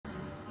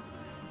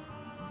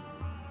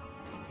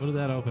What did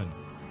that open?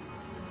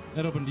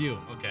 That opened you.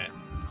 Okay.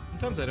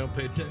 Sometimes I don't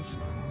pay attention.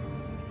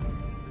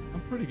 I'm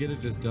pretty good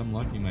at just dumb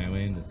lucking my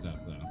way into stuff,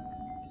 though.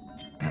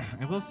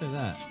 I will say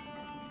that.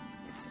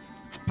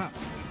 Pop.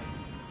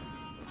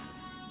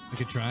 I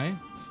could try.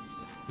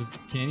 Does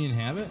Canyon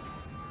have it?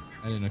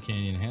 I didn't know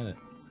Canyon had it.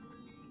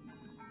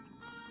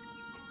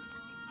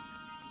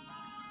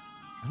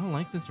 I don't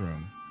like this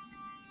room.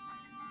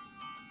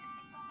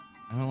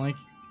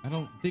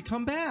 They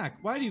come back.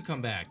 Why do you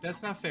come back?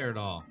 That's not fair at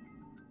all.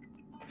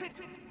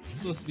 It's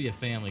supposed to be a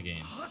family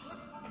game. I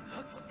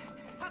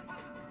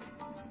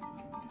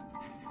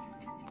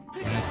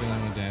feel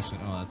I'm gonna dash it.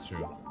 Oh, that's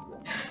true.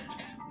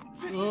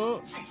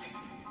 Oh.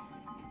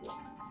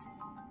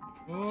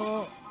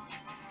 Oh.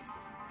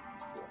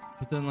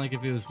 But then, like,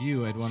 if it was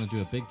you, I'd want to do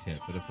a big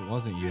tip. But if it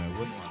wasn't you, I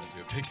wouldn't want to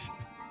do a big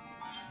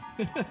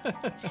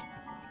tip.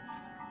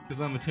 Because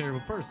I'm a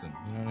terrible person.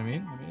 You know what I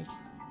mean? I mean,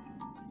 it's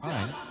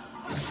fine.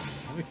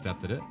 I've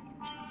accepted it.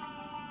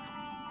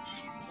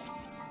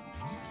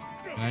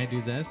 Can I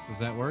do this? Does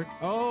that work?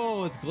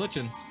 Oh, it's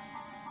glitching.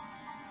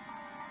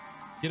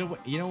 Get away.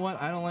 You know what?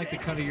 I don't like the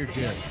cut of your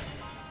jib.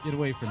 Get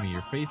away from me.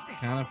 Your face is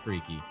kind of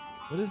freaky.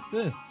 What is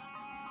this?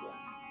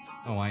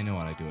 Oh, I know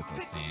what I do with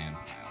those sand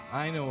piles.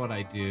 I know what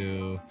I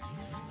do.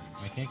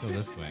 I can't go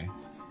this way.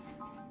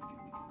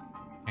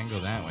 Can't go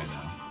that way,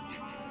 though.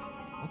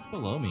 What's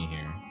below me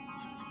here?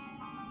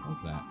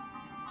 What's that?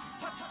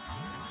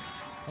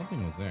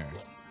 Something was there.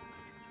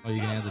 Oh, you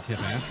can add the tip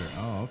after.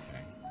 Oh,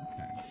 okay.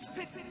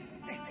 Okay.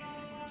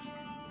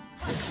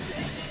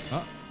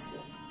 Oh.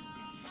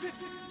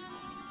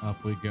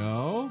 Up we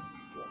go.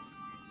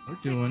 We're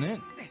doing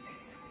it.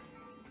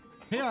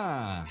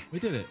 Yeah, we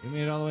did it. We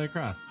made it all the way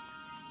across.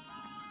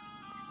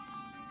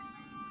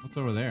 What's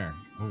over there?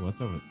 Oh,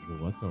 what's over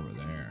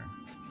there?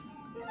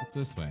 What's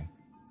this way?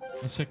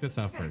 Let's check this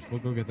out first.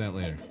 We'll go get that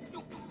later.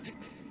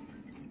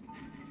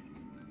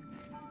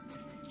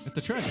 It's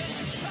a treasure.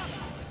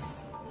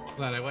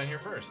 Glad I went here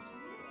first.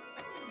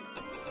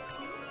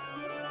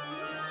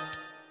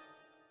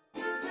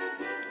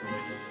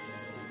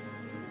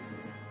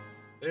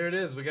 There it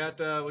is. We got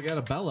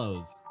a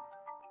bellows.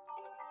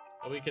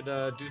 We could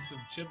do some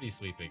chimney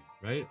sweeping,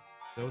 right? Is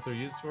that what they're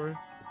used for? The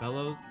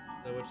bellows? Is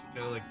that what you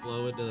kind of like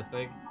blow into the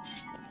thing?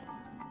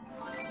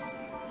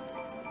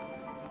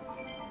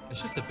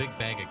 It's just a big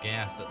bag of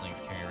gas that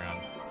Link's carrying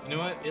around. You know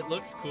what? It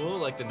looks cool,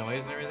 like the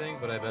noise and everything,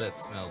 but I bet it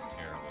smells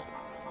terrible.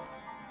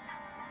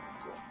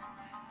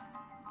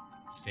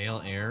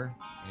 Stale air?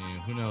 I mean,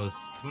 who knows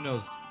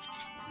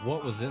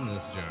what was in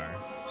this jar?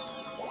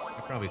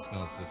 It probably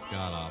smells just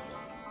god-awful.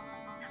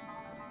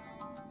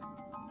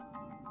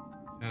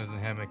 That doesn't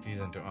have McDee's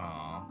into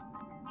aw.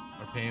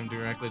 Or pay him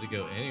directly to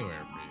go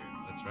anywhere for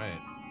you. That's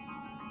right.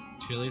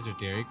 Chili's or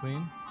Dairy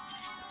Queen?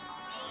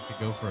 I could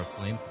go for a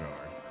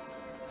flamethrower.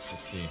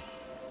 Let's see.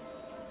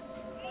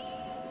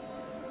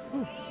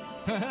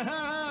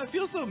 I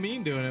feel so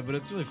mean doing it, but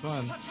it's really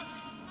fun.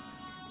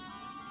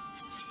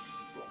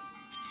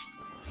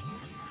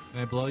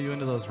 Can I blow you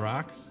into those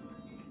rocks?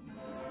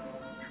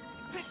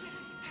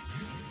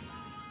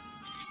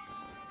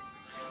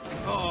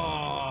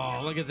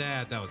 Oh, look at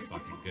that. That was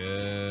fucking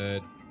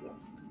good.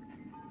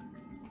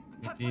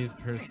 Make these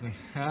person.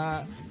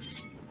 Ha.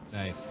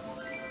 Nice.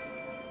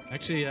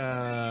 Actually,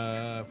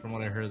 from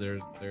what I heard,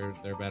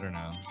 they're better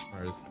now. As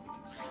far as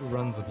who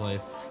runs the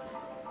place.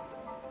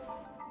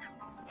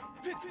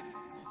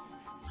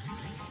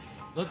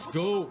 Let's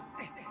go.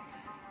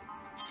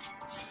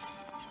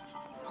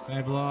 Can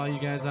I blow all you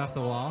guys off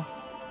the wall?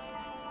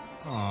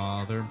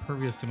 Aw, they're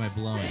impervious to my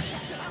blowing.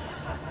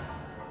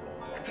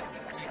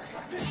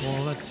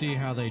 Well, let's see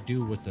how they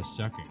do with the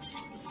sucking.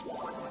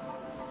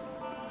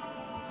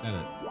 I said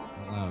it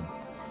out loud.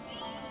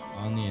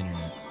 On the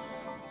internet.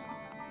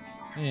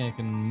 Hey, I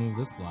can move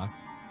this block.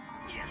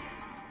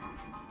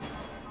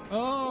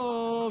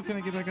 Oh, can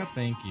I get back up?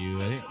 Thank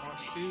you. I didn't want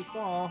to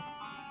fall.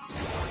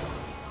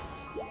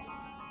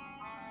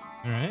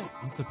 Alright,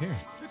 what's up here?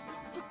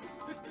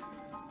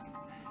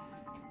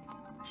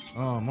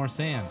 Oh, more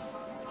sand.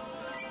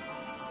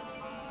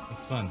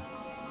 That's fun.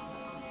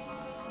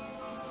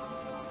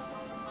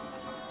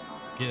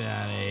 Get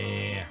out of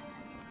here.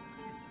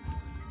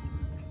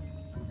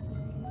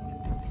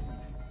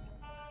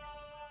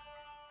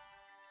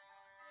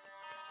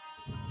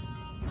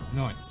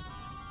 Nice.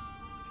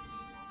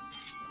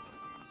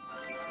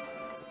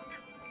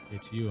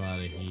 Get you out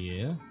of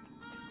here.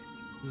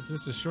 This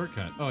is a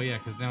shortcut. Oh yeah,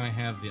 because now I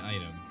have the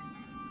item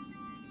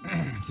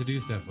to do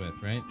stuff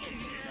with, right?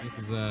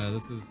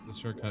 This is the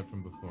shortcut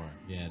from before.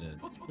 Yeah, it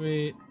is.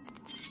 Sweet.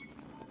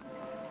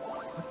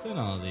 What's in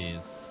all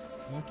these?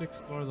 I have to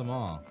explore them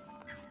all.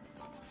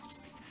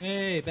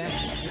 Hey, back!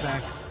 You're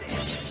back.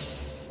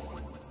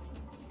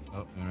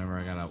 Oh, remember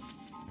I gotta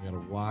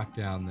walk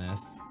down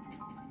this.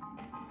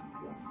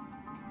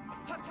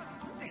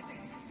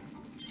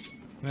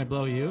 Can I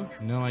blow you?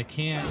 No, I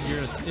can't.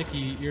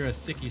 You're a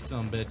sticky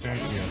son of a bitch,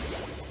 aren't you?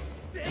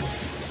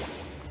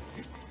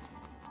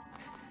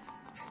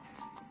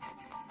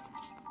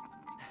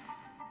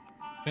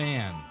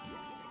 Fan.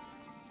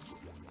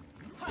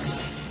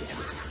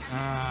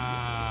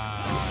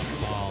 Ah,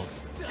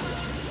 balls.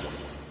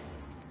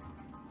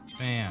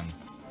 Fan.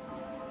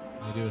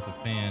 What do I do with a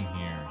fan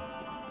here?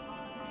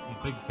 I'm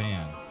a big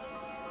fan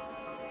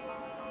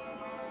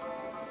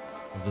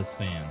of this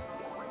fan.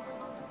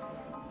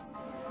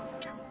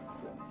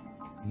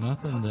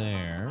 Nothing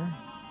there.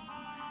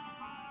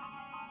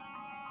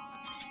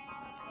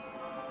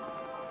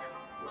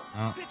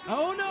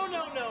 Oh no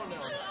no no no!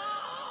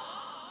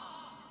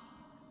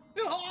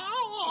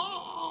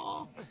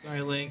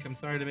 Sorry, Link. I'm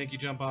sorry to make you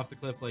jump off the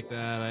cliff like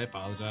that. I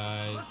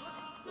apologize.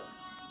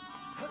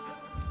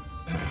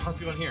 Let's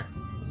go in here.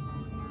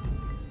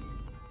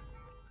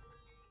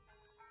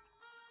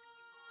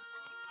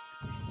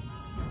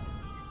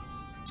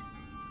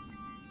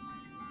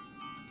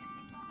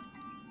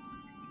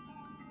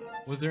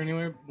 Was there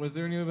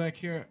anywhere back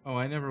here? Oh,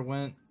 I never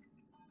went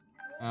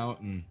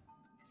out and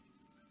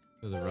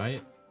to the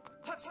right.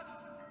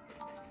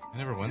 I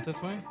never went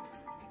this way?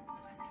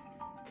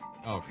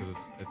 Oh,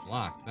 because it's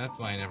locked. That's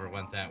why I never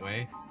went that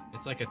way.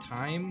 It's like a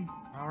time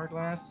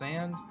hourglass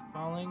sand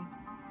falling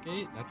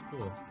gate. That's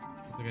cool.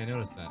 I don't think I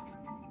noticed that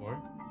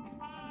before.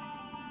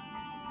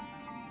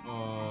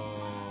 Oh,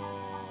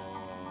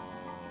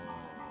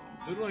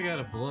 who do I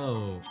gotta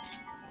blow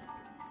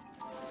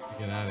to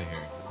get out of here?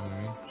 You know what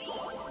I mean?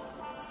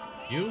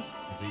 You?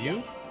 Is it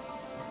you?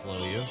 I'll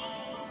blow you.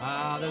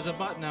 Ah, there's a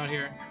button out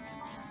here.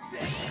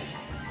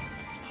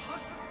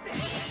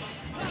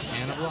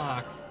 And a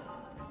block.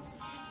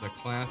 The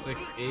classic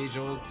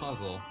age-old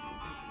puzzle.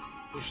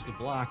 Push the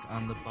block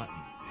on the button.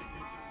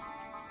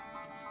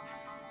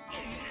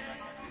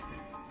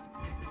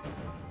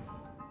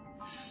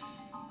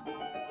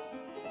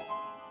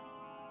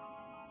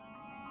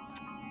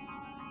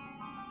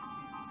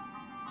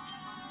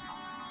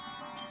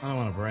 I don't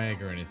want to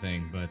brag or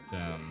anything, but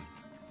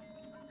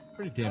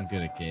pretty damn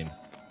good at games.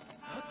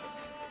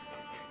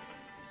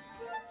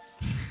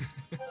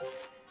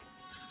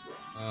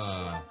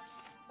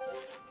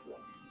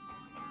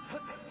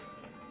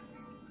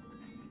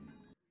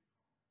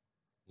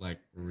 Like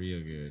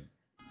real good.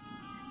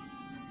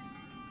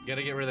 You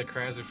gotta get rid of the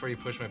crabs before you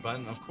push my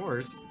button? Of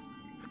course.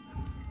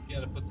 You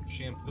gotta put some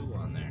shampoo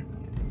on there.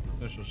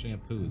 Special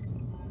shampoos.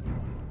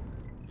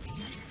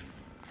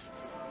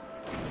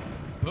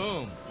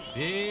 Boom!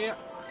 Yeah!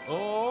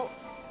 Oh!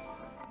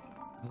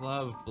 I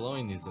love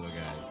blowing these little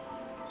guys.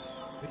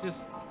 They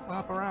just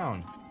flop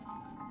around.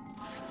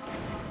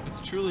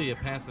 It's truly a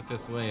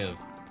pacifist way of...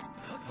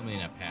 I mean,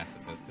 not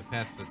pacifist, because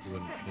pacifists you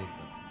wouldn't move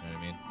them, you know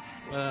what I mean?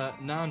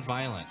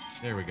 Non-violent.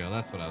 There we go,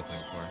 that's what I was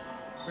looking for.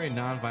 Very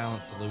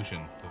non-violent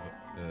solution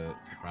to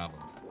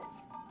problems.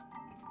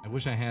 I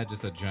wish I had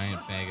just a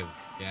giant bag of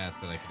gas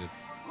that I could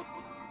just...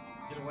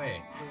 Get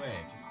away,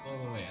 just blow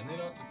them away. And they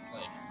don't just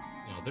like...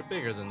 You know, they're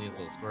bigger than these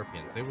little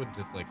scorpions. They wouldn't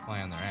just like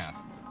fly on their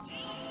ass.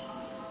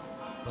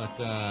 But,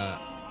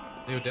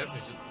 they would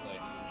definitely just be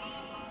like...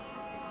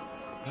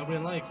 Nobody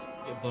likes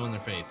get blown in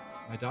their face.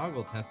 My dog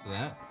will attest to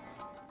that.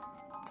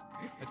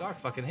 My dog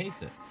fucking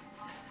hates it.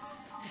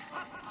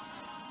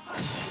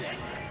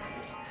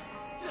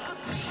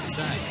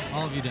 Die.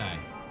 All of you die.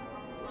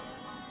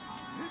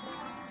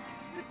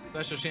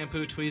 Special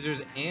shampoo,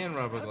 tweezers, and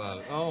rubber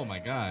gloves. Oh my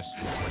gosh.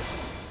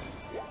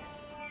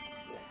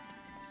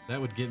 That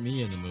would get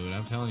me in the mood,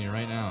 I'm telling you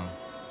right now.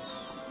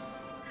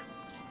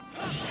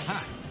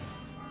 Ha!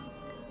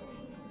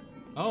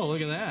 Oh,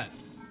 look at that.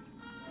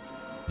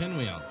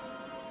 Pinwheel.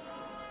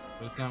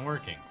 But it's not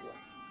working.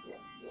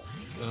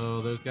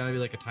 So there's gotta be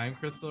like a time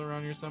crystal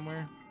around here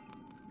somewhere.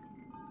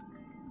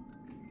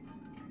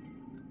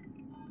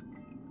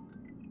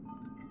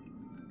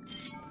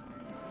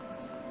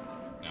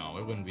 No,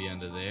 it wouldn't be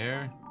under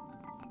there.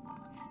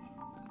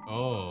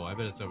 Oh, I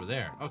bet it's over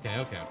there. Okay.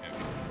 I'm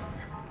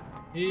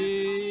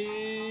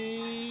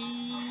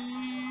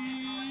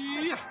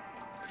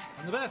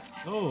the best.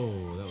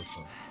 Oh, that was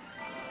close.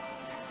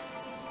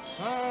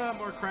 Ah,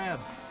 more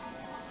crabs.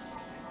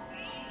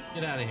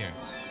 Get out of here.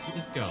 You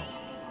just go.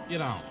 Get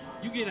on.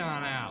 You get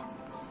on out.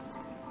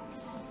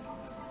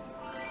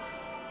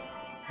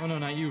 Oh no,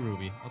 not you,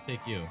 Ruby. I'll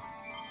take you.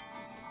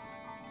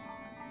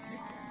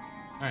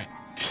 Alright.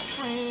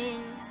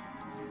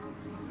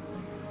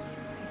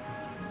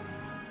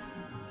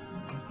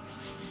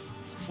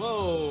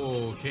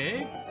 Whoa,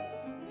 okay.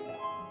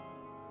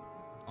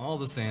 All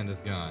the sand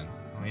is gone.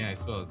 Oh yeah, I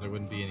suppose there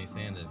wouldn't be any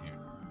sand in here.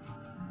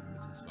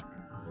 This is fucking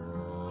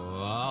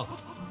cool.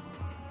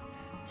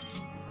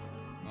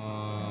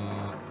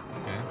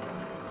 Okay.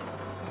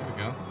 There we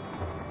go.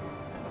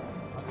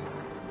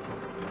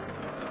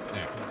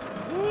 There.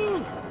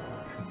 Woo!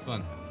 That's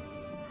fun.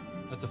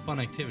 That's a fun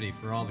activity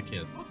for all the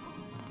kids.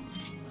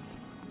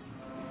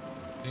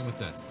 Same with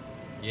this.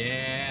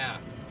 Yeah! A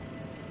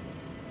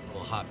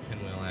little hot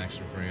pinwheel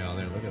action for y'all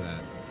there. Look at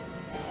that.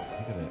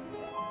 Look at it.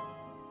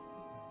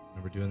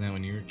 Remember doing that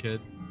when you were a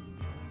kid?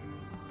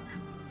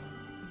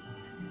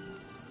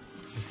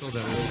 I sold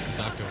that really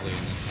seductively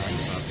and then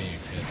talked about being a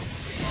kid.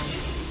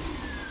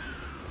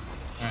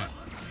 Alright,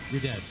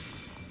 you're dead.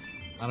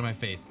 Out of my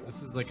face.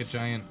 This is like a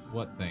giant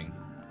what thing?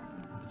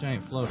 It's a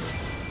giant floater.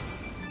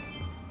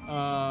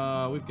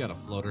 We've got a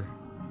floater.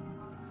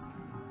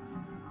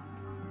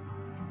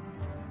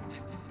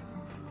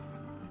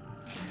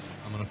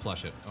 I'm gonna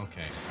flush it.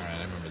 Okay, alright,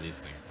 I remember these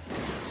things.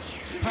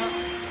 Pop!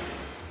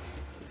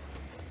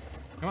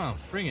 Come on,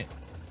 bring it.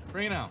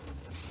 Bring it out.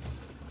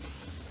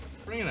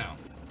 Bring it out.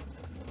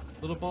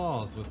 Little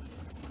balls with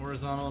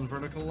horizontal and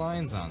vertical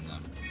lines on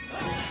them.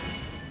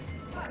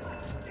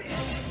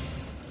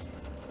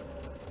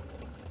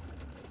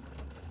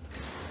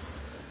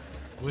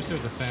 I wish there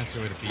was a faster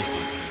way to beat these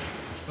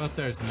things, but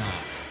there's not.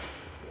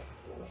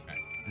 Okay.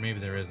 Maybe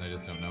there is and I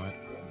just don't know it.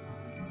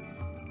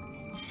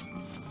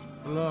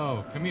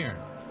 Hello, come here.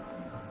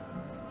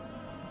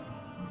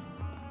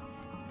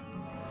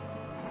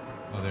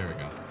 Oh, there we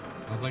go.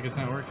 I was like, it's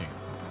not working.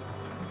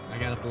 I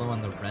gotta blow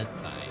on the red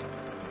side.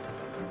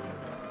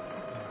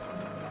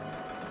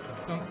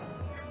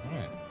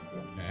 Alright.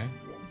 Okay.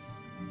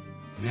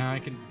 Now I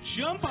can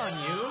jump on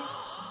you!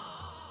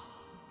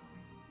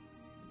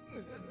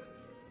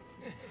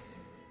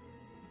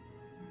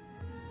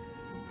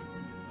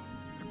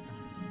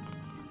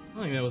 I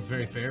don't think that was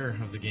very fair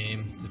of the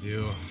game to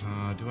do.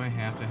 Do I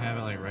have to have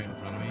it like right in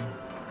front of me?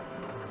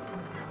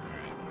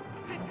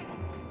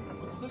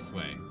 Alright. What's this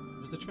way?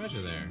 There's the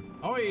treasure there.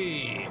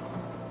 Oi!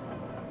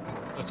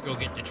 Let's go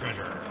get the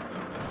treasure.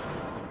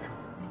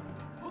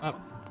 Up.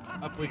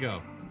 Up we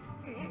go.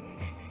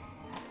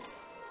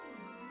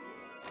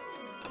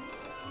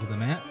 Is it the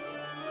map?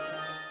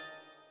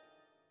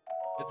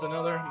 It's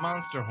another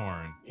monster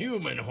horn.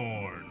 Human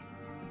horn.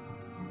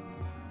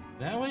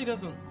 That way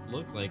doesn't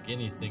look like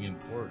anything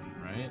important,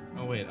 right?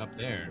 Oh wait, up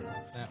there.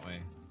 That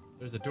way.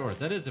 There's a door.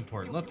 That is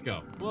important. Let's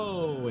go.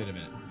 Whoa, wait a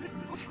minute.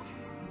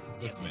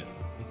 This way.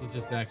 This is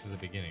just back to the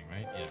beginning,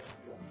 right?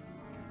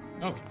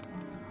 Yeah. Okay.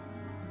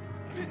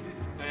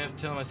 I have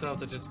to tell myself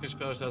that just because you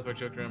spell South Park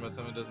joke around about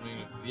something doesn't mean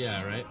it.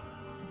 Yeah, right?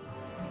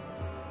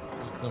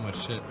 There's so much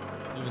shit.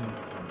 Even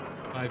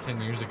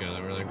 5-10 years ago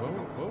that we're like,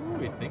 what were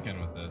we thinking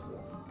with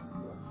this?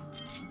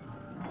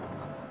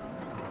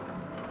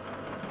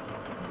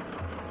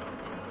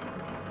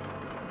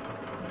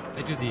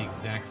 I do the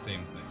exact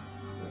same thing.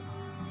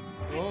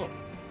 Whoa.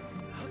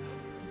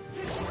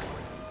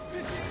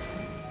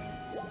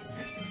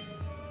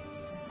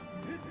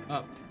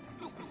 Up.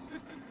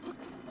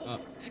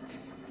 Up.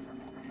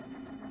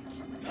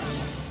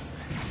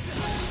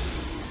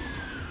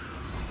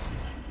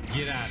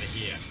 Get out of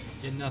here.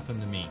 Get nothing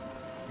to me.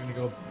 We're gonna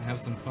go have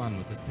some fun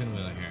with this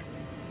pinwheel here.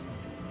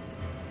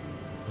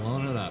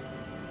 Blowing it up.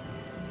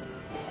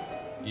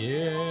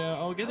 Yeah.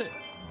 Oh, get it.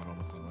 Oh, it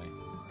almost went away.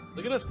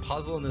 Look at this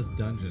puzzle in this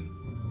dungeon.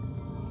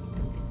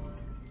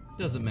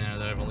 Doesn't matter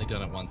that I've only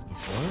done it once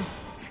before.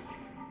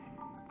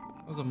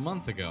 That was a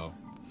month ago.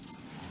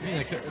 I mean,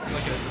 it's like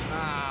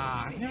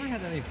I've never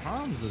had any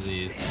problems with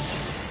these.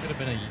 Could have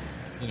been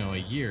a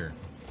year.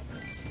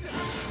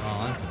 For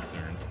all I'm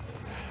concerned.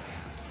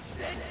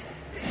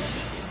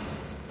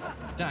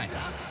 Die.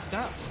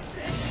 Stop.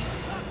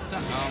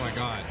 Stop. Oh my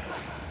god.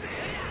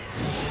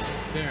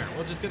 There,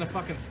 we're just gonna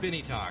fucking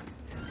spinny talk.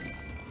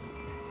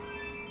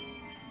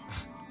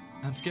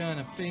 I'm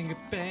gonna finger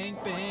bang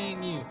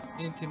bang you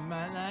into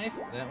my life.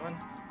 That one?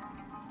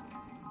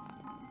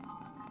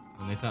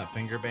 When they thought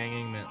finger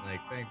banging meant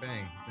like bang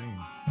bang bang.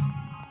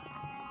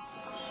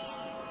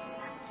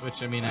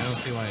 Which, I mean, I don't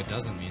see why it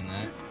doesn't mean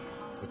that.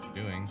 What you're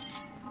doing.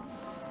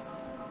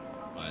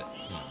 But,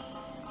 you know.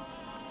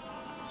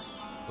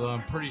 Well,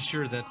 I'm pretty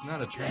sure that's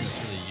not a term that's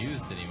really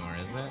used anymore,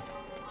 is it?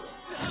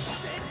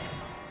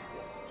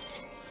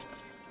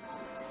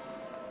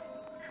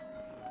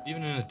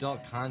 Even in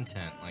adult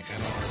content, like, I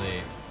don't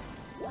really,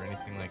 or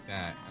anything like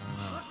that. I don't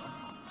know.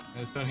 I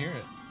just don't hear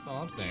it. That's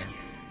all I'm saying.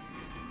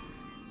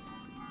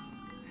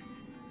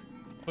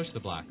 Push the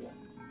blocks.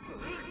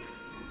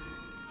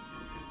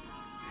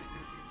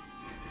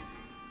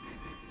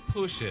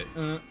 Push it.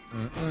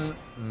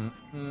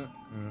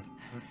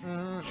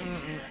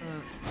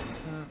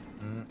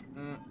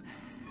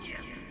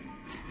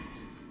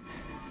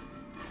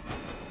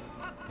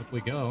 Up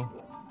we go.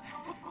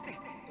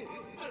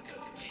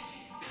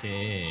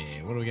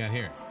 Okay, what do we got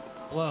here?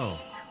 Blow.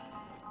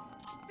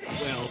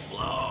 Well,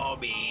 blow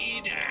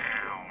me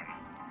down.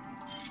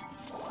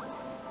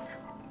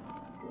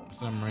 For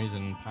some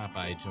reason,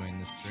 Popeye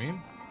joined the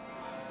stream.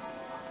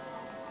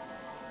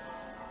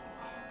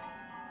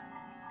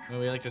 Oh,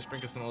 we like to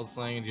sprinkle some old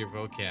slang into your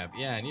vocab.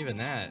 Yeah, and even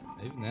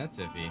that's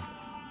iffy.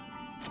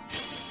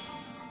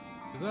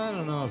 Because I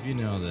don't know if you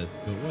know this,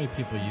 but white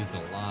people used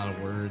a lot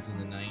of words in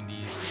the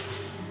 90s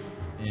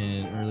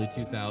and early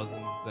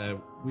 2000s that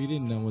we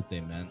didn't know what they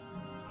meant.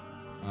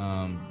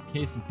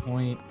 Case in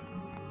point,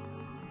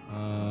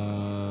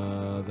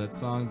 that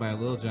song by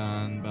Lil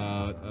Jon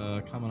about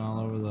coming all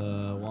over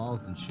the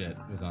walls and shit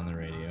was on the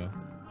radio.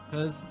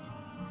 Because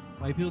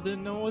white people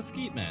didn't know what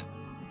skeet meant.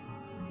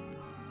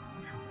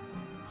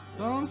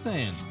 That's all I'm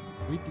saying.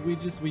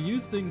 We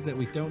use things that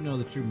we don't know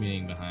the true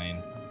meaning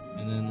behind,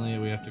 and then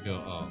later we have to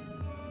go, oh.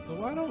 So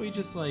why don't we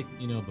just, like,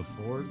 you know,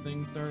 before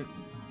things start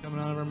coming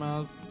out of our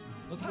mouths,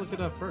 let's look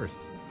it up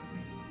first.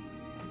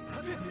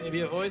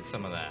 Maybe avoid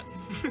some of that.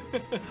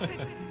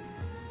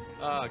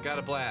 Oh, got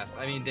a blast.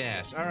 I mean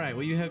dash. All right,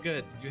 well you have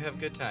good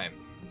time.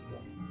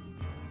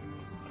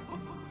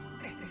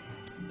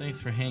 Thanks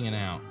for hanging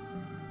out.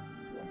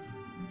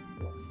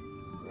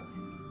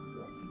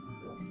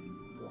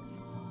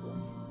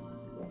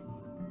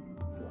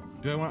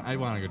 I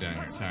want to go down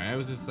here. Sorry, I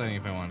was just saying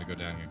if I wanted to go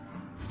down here.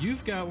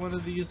 You've got one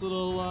of these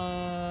little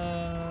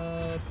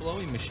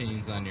blowing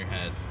machines on your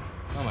head.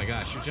 Oh my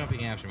gosh, you're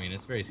jumping after me and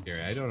it's very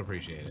scary. I don't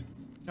appreciate it.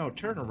 No,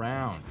 turn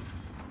around.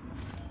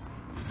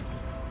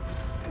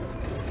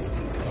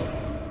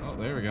 Oh,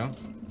 there we go.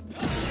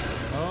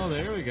 Oh,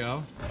 there we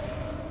go.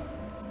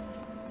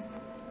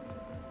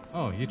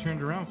 Oh, you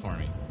turned around for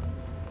me.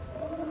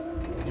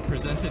 You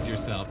presented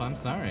yourself. I'm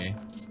sorry.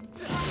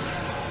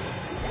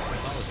 I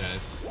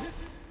apologize.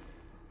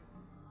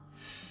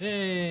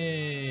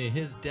 Hey,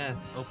 his death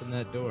opened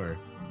that door.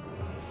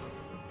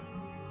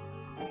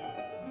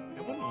 I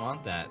wouldn't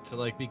want that to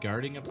like be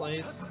guarding a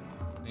place.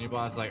 And your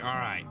boss is like, all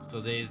right, so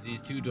there's these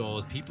two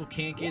doors. People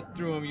can't get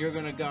through them. You're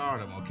gonna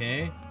guard them,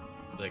 okay?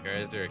 Like, all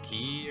right, is there a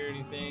key or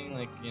anything?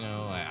 Like, you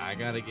know, I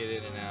gotta get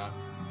in and out.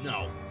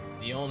 No,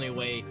 the only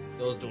way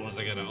those doors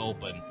are gonna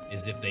open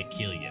is if they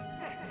kill you.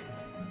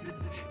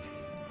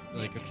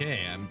 Like,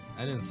 okay,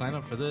 I didn't sign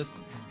up for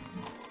this.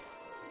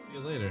 See you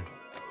later.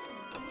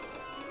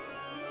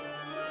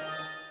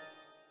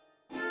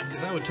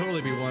 Because I would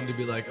totally be one to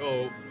be like,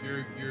 oh,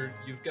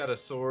 you've got a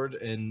sword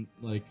and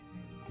like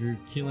you're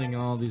killing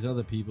all these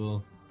other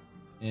people,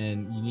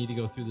 and you need to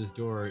go through this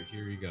door.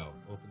 Here you go.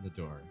 Open the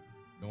door.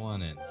 Go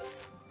on in.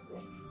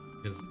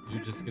 Because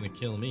you're just gonna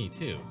kill me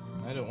too.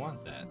 I don't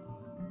want that.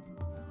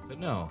 But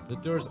no, the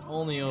door's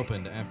only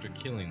opened after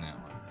killing that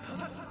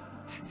one.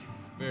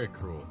 It's very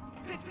cruel.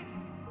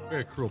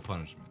 Very cruel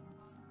punishment.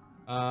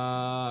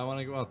 I want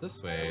to go out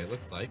this way. It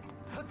looks like.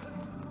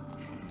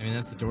 I mean,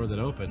 that's the door that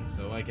opened,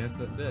 so I guess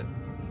that's it.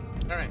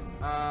 Alright,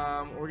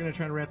 we're gonna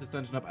try to wrap this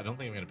dungeon up. I don't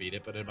think I'm gonna beat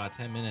it, but in about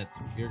 10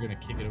 minutes, we're gonna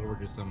kick it over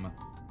to some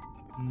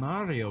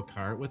Mario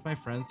Kart with my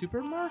friend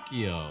Super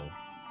Markio.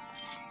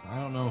 I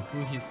don't know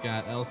who he's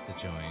got else to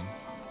join,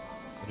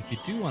 but if you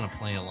do want to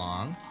play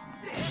along,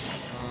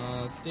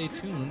 stay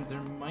tuned.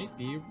 There might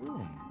be a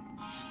room.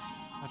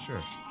 Not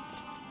sure.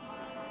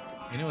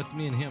 You know, it's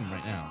me and him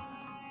right now.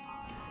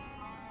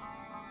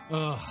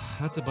 Ugh,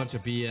 that's a bunch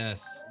of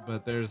BS,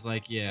 but there's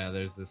like, yeah,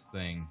 there's this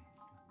thing.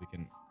 We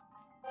can...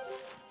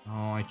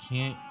 Oh, I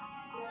can't...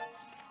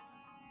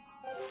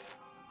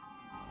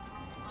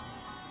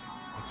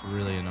 That's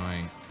really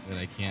annoying that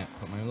I can't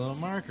put my little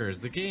markers.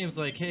 The game's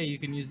like, hey, you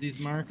can use these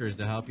markers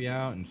to help you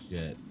out and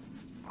shit.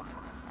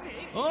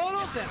 Oh,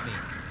 don't zap me!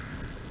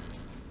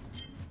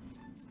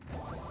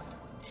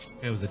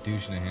 That was a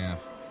douche and a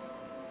half.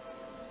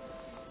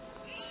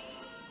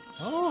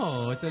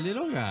 Oh, it's a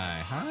little guy.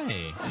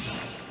 Hi.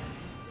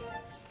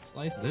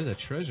 Slice. There's a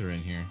treasure in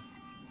here.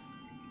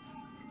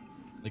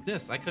 Like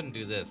this. I couldn't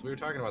do this. We were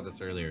talking about this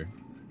earlier.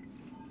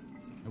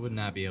 I would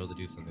not be able to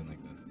do something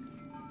like this.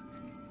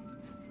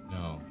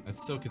 No,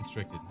 that's so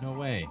constricted. No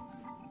way.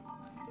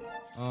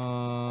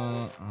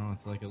 Oh,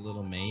 it's like a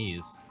little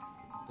maze.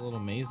 It's a little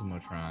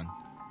maze-motron.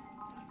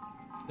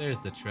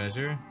 There's the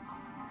treasure.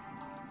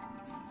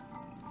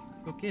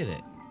 Let's go get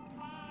it.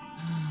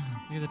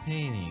 Look at the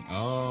painting.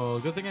 Oh,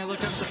 good thing I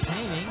looked up the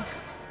painting.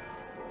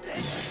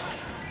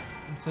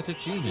 I'm such a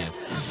genius.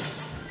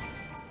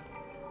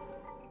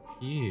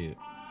 Cute.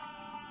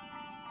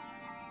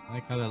 I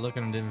like how they're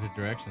looking in different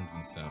directions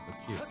and stuff.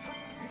 It's cute.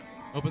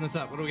 Open this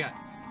up. What do we got?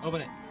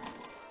 Open it.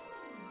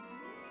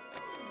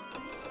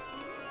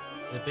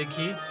 The big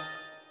key?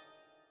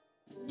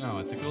 No,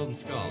 it's a golden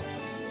skull.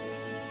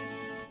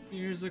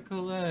 Here's a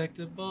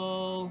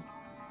collectible.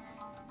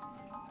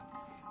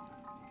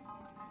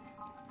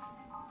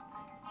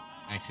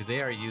 Actually,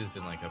 they are used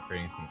in like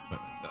upgrading some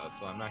equipment though,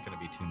 so I'm not going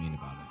to be too mean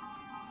about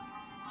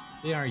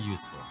it. They are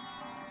useful.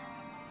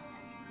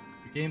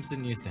 The games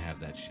didn't used to have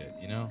that shit,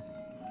 you know?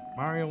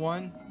 Mario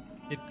 1,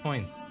 get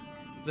coins.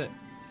 That's it.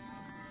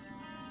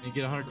 And you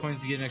get 100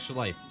 coins, you get an extra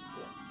life.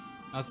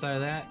 Outside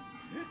of that,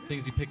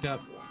 things you picked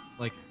up,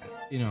 like,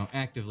 you know,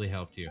 actively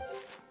helped you.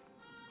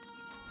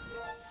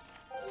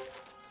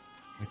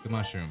 Like the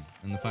mushroom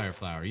and the fire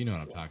flower. You know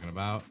what I'm talking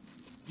about.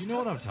 You know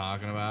what I'm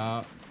talking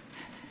about.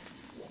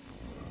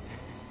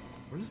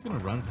 We're just gonna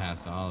run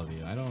past all of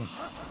you. I don't...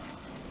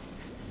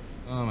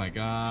 Oh my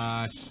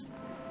gosh.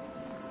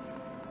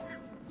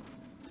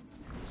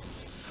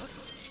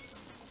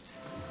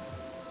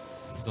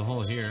 There's a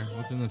hole here.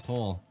 What's in this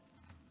hole?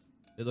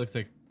 It looks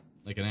like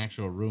an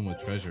actual room with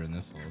treasure in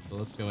this hole. So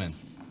let's go in.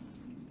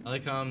 I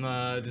like how I'm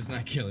just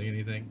not killing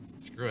anything.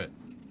 Screw it.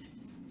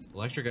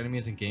 Electric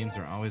enemies in games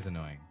are always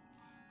annoying.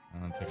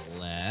 I'm gonna take a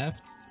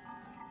left.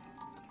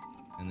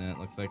 And then it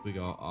looks like we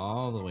go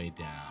all the way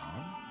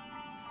down.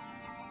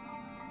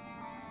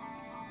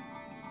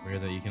 Where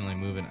that you can only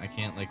move it. I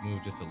can't like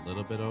move just a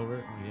little bit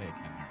over. Oh yeah, I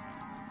can.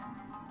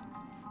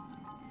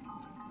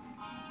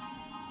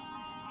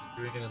 Just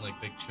doing it in like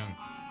big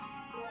chunks.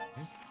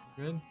 Okay,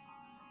 good.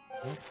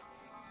 Yep.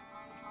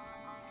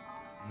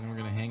 And then we're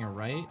gonna hang a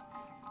right.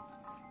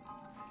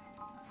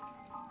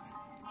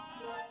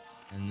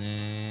 And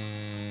then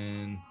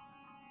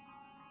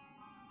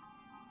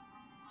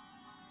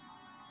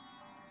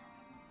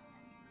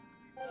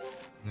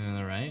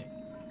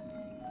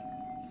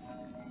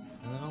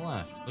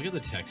Look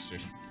at the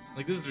textures.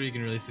 Like, this is where you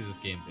can really see this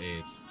game's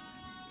age.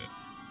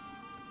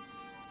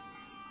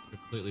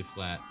 Completely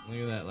flat.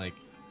 Look at that, like,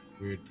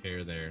 weird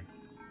tear there.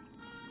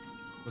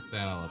 What's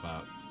that all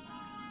about?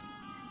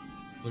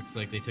 This looks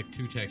like they took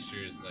two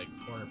textures, like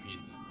corner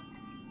pieces,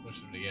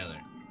 smushed them together.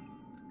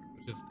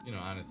 Which is, you know,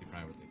 honestly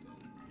probably what they did.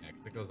 Yeah,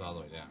 because it goes all the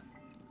way down.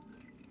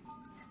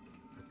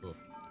 Oh, cool.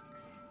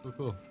 Cool,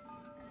 cool.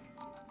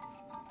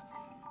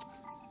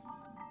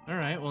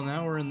 Alright, well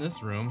now we're in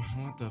this room.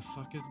 What the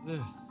fuck is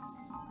this?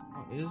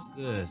 What is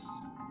this?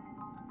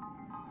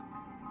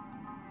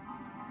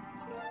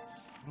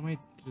 What am I...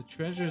 The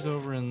treasure's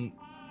over in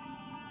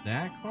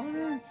that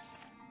corner?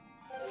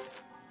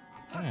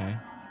 Okay.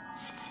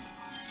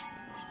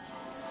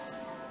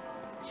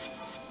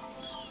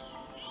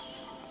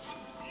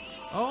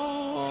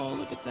 Oh,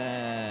 look at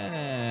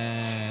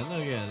that.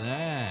 Look at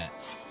that.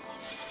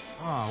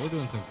 Oh, we're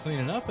doing some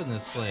cleaning up in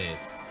this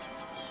place.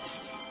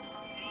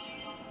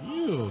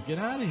 You, get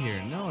out of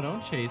here. No,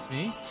 don't chase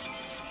me.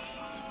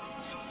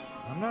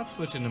 I'm not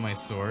switching to my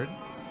sword.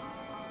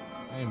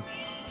 I am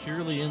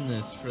purely in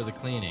this for the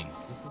cleaning.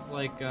 This is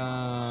like,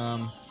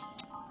 oh,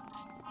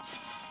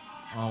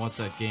 what's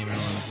that game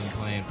everyone's been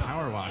playing?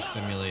 Power Wash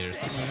Simulator,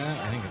 something like that?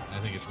 I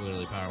think it's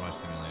literally Power Wash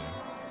Simulator.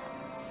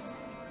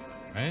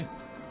 Right?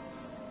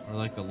 Or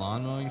like the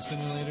lawn mowing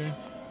simulator?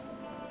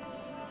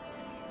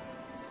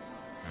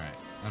 Alright,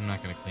 I'm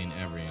not gonna clean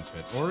every inch of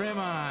it. Or am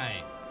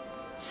I?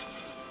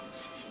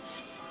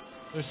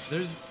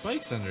 There's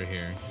spikes under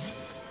here.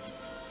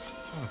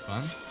 Kind of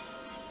fun.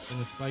 Can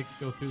the spikes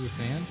go through the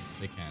sand?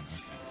 They can,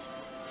 okay.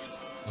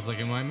 I was like,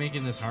 am I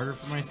making this harder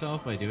for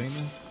myself by doing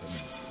this? But no,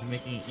 I'm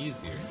making it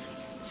easier.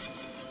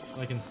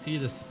 So I can see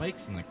the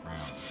spikes in the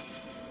ground.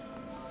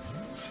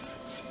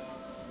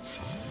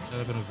 Set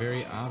up in a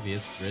very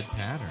obvious grid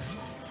pattern.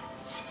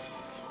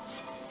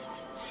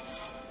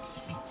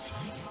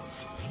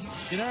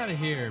 Get out of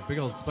here, big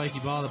old spiky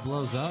ball that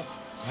blows up.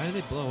 Why do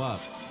they blow up?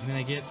 I mean,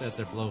 I get that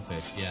they're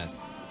blowfish, yes.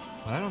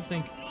 But I don't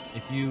think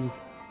if you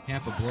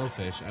camp a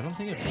blowfish, I don't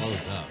think it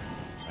blows up,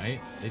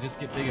 right? They just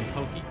get big and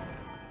pokey.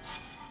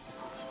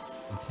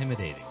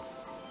 Intimidating.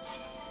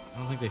 I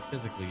don't think they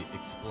physically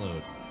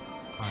explode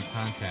on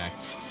contact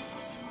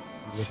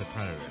with a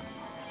predator.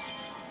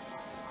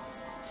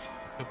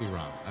 I could be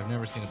wrong. I've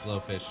never seen a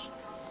blowfish.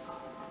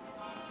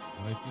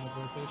 Have I seen a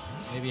blowfish?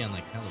 Maybe on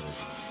like television.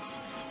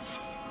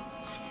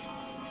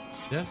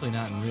 Definitely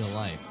not in real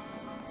life.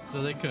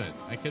 So they could.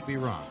 I could be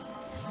wrong.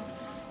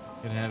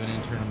 Could have an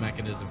internal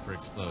mechanism for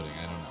exploding.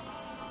 I don't know.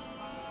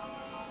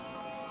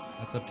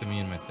 That's up to me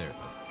and my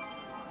therapist.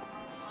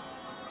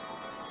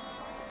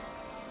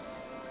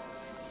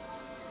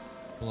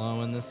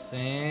 Blow in the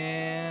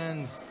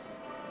sand.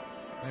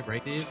 Can I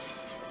break these?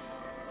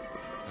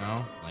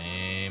 No?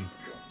 Lame.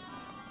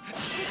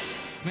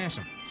 Smash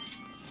them.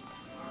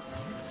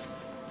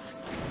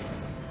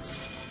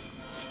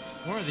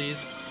 More of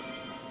these.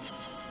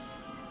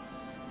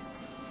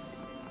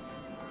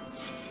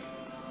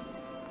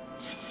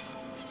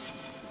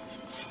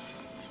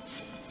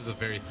 This is a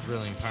very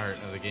thrilling part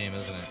of the game,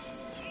 isn't it?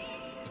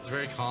 It's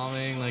very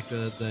calming, like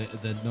the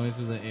noise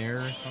of the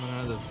air coming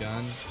out of this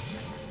gun.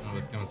 I don't know if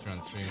it's coming through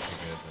on stream too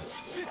good, but...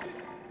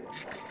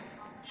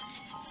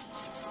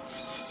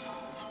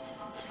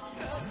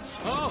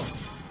 Oh!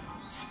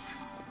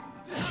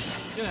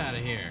 Get out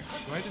of here.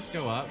 Do I just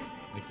go up?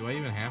 Like, do I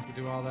even have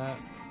to do all that?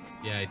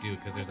 Yeah, I do,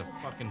 because there's a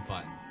fucking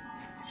button.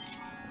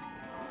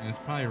 And it's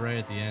probably right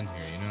at the end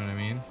here, you know what I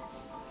mean?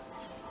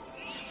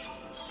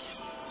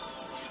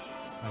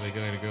 Probably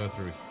going to go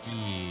through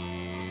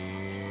here.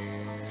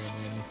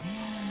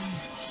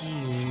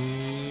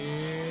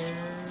 Here.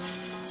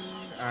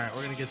 Alright,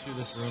 we're going to get through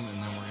this room, and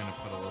then we're going to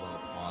put a little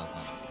pause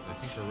on it. I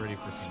think we're ready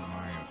for some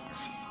Mario Kart.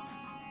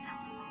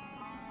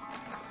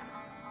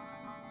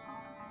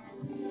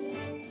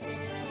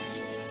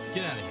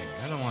 Get out of here.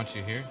 I don't want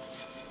you here.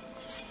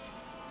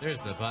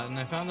 There's the button.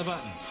 I found the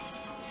button.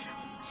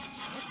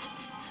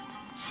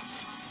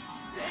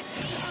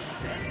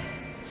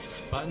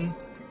 Button.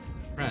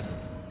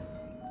 Press.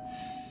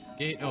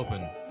 Gate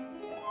open.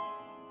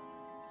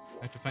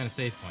 I have to find a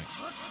save point.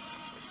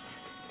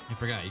 I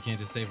forgot. You can't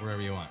just save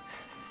wherever you want.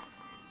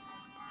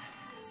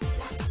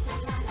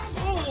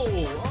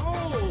 Oh!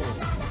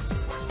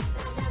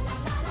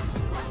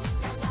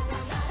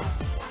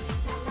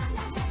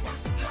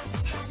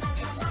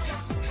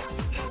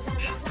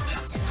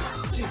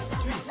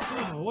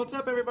 Oh! What's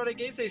up, everybody?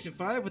 Game Station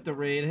 5 with the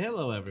raid.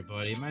 Hello,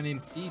 everybody. My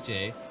name's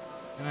DJ,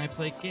 and I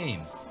play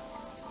games.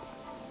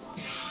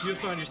 You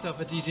found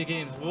yourself a DJ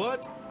Games.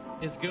 What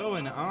is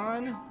going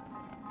on?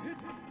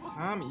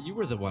 Tom, you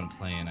were the one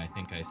playing, I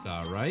think I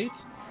saw, right?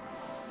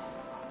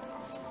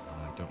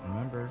 I don't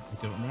remember. I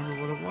don't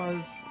remember what it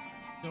was.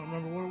 Don't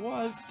remember what it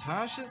was.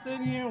 Tasha's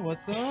in here.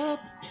 What's up?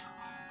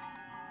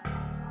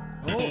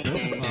 Oh,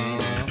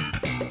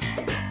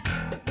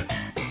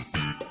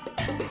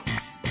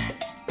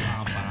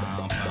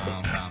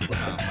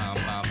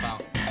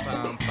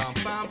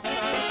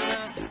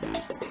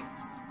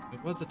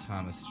 It was a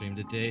Thomas stream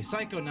today.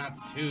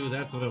 Psychonauts 2,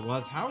 that's what it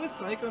was. How is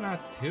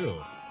Psychonauts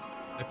 2?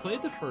 I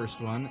played the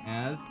first one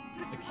as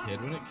a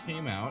kid when it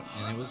came out,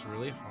 and it was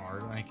really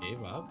hard, and I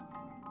gave up.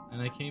 And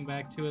I came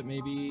back to it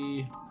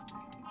maybe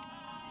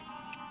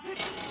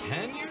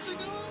 10 years ago,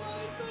 I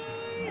want to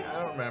say? I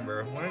don't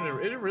remember. When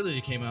it really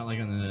came out, like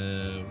on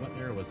the... What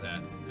era was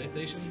that?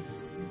 PlayStation?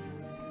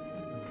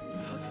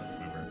 I don't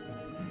remember.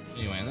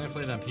 Anyway, and then I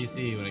played it on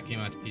PC when it came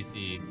out to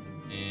PC,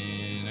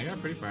 and I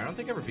got pretty far. I don't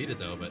think I ever beat it,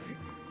 though, but...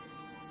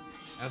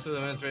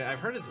 I've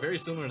heard it's very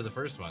similar to the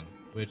first one,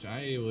 which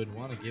I would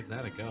want to give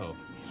that a go.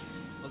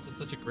 Plus, it's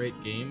such a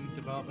great game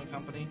development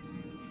company.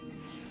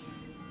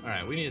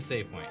 Alright, we need a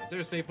save point. Is there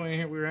a save point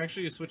here? We were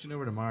actually switching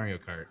over to Mario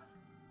Kart.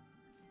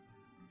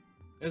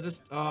 There's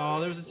this. Oh,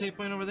 there was a save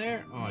point over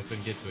there? Oh, I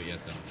couldn't get to it yet,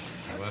 though.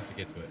 Alright, we'll have to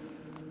get to it.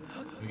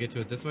 Can we get to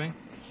it this way?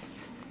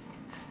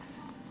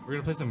 We're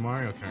gonna play some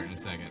Mario Kart in a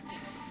second.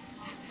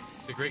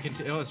 The great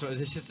oh, so is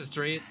this just a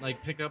straight,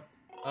 like, pickup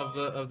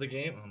of the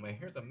game? Oh, my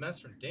hair's a mess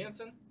from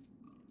dancing.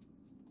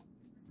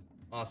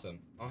 Awesome.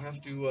 I'll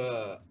have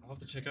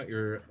to check out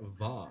your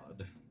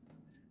VOD.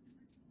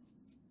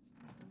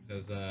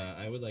 Because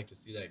I would like to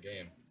see that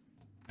game.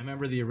 I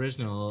remember the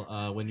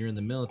original when you're in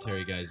the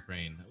military guy's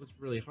brain. That was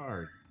really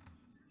hard.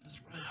 That's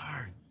really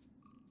hard.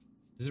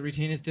 Does it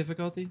retain its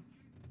difficulty?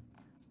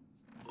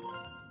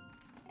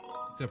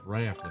 Except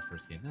right after the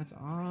first game. That's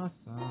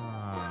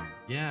awesome.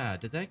 Yeah,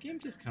 did that game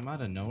just come out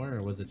of nowhere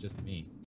or was it just me?